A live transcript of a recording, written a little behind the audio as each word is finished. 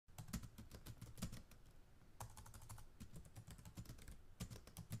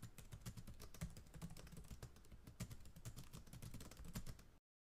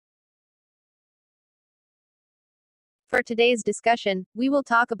For today's discussion, we will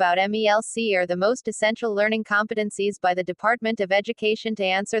talk about MELC, or the most essential learning competencies by the Department of Education to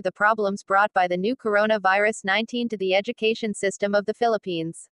answer the problems brought by the new coronavirus 19 to the education system of the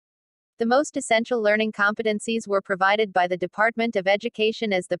Philippines. The most essential learning competencies were provided by the Department of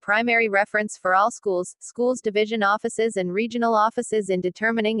Education as the primary reference for all schools, division offices and regional offices in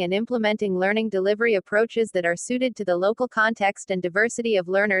determining and implementing learning delivery approaches that are suited to the local context and diversity of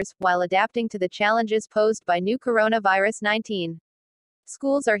learners, while adapting to the challenges posed by new coronavirus 19.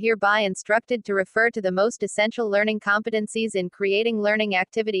 Schools are hereby instructed to refer to the most essential learning competencies in creating learning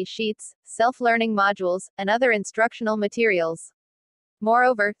activity sheets, self-learning modules, and other instructional materials.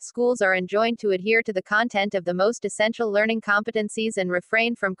 Moreover, schools are enjoined to adhere to the content of the most essential learning competencies and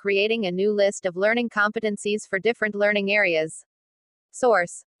refrain from creating a new list of learning competencies for different learning areas.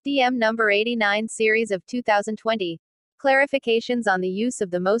 Source: DM number 89 series of 2020. Clarifications on the use of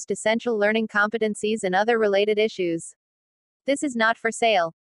the most essential learning competencies and other related issues. This is not for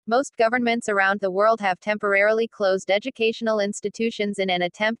sale. Most governments around the world have temporarily closed educational institutions in an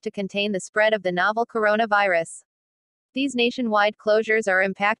attempt to contain the spread of the novel coronavirus. These nationwide closures are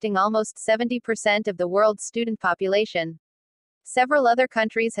impacting almost 70% of the world's student population. Several other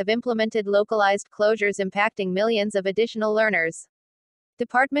countries have implemented localized closures impacting millions of additional learners.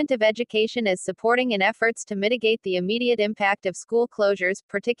 Department of Education is supporting in efforts to mitigate the immediate impact of school closures,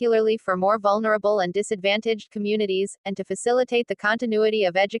 particularly for more vulnerable and disadvantaged communities, and to facilitate the continuity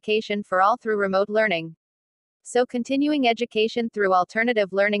of education for all through remote learning. So continuing education through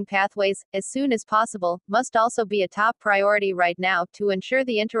alternative learning pathways, as soon as possible, must also be a top priority right now, to ensure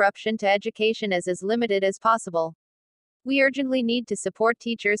the interruption to education is as limited as possible. We urgently need to support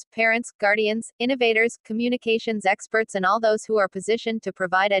teachers, parents, guardians, innovators, communications experts and all those who are positioned to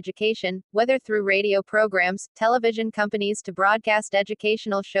provide education, whether through radio programs, television companies to broadcast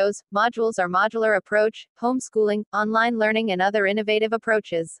educational shows, modules or modular approach, homeschooling, online learning and other innovative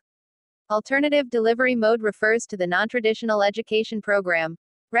approaches. Alternative delivery mode refers to the non-traditional education program,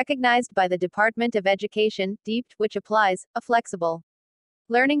 recognized by the Department of Education, DepEd, which applies a flexible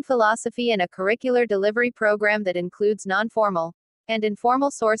learning philosophy and a curricular delivery program that includes non-formal and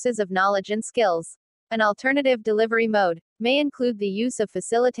informal sources of knowledge and skills. An alternative delivery mode may include the use of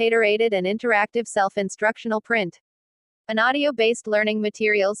facilitator-aided and interactive self-instructional print, an audio-based learning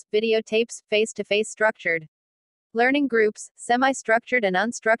materials, videotapes, face-to-face structured learning groups, semi-structured and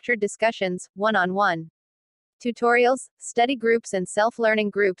unstructured discussions, one-on-one tutorials, study groups and self-learning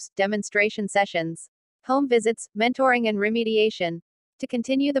groups, demonstration sessions, home visits, mentoring and remediation. To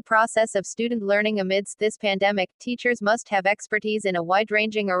continue the process of student learning amidst this pandemic, teachers must have expertise in a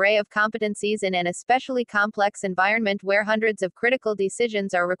wide-ranging array of competencies in an especially complex environment where hundreds of critical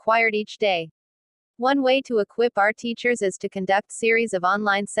decisions are required each day. One way to equip our teachers is to conduct series of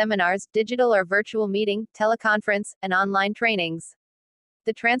online seminars, digital or virtual meeting, teleconference, and online trainings.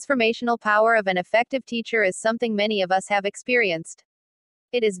 The transformational power of an effective teacher is something many of us have experienced.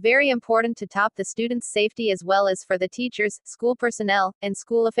 It is very important to top the students' safety as well as for the teachers, school personnel, and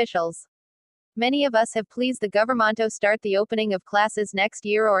school officials. Many of us have pleased the government to start the opening of classes next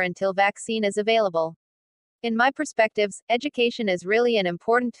year or until vaccine is available. In my perspectives, education is really an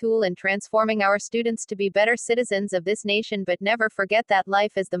important tool in transforming our students to be better citizens of this nation, but never forget that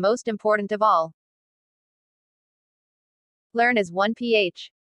life is the most important of all. LearnAsOnePh.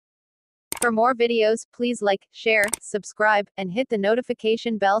 For more videos, please like, share, subscribe, and hit the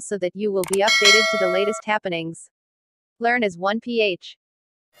notification bell so that you will be updated to the latest happenings. LearnAsOnePh.